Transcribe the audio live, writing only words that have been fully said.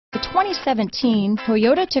2017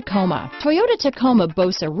 Toyota Tacoma. Toyota Tacoma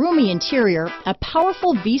boasts a roomy interior, a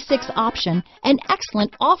powerful V6 option, and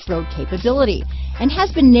excellent off-road capability, and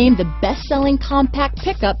has been named the best-selling compact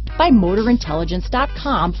pickup by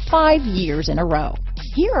MotorIntelligence.com 5 years in a row.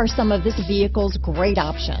 Here are some of this vehicle's great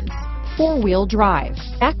options: four-wheel drive,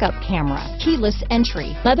 backup camera, keyless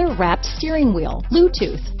entry, leather-wrapped steering wheel,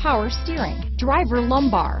 Bluetooth, power steering, driver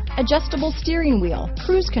lumbar, adjustable steering wheel,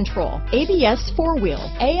 cruise control, ABS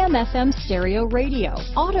four-wheel, AM/FM stereo radio,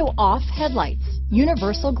 auto-off headlights,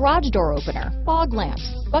 universal garage door opener, fog lamps,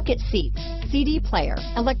 bucket seats, CD player,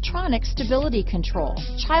 electronic stability control,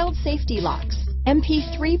 child safety locks,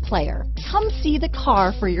 MP3 player. Come see the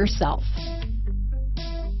car for yourself.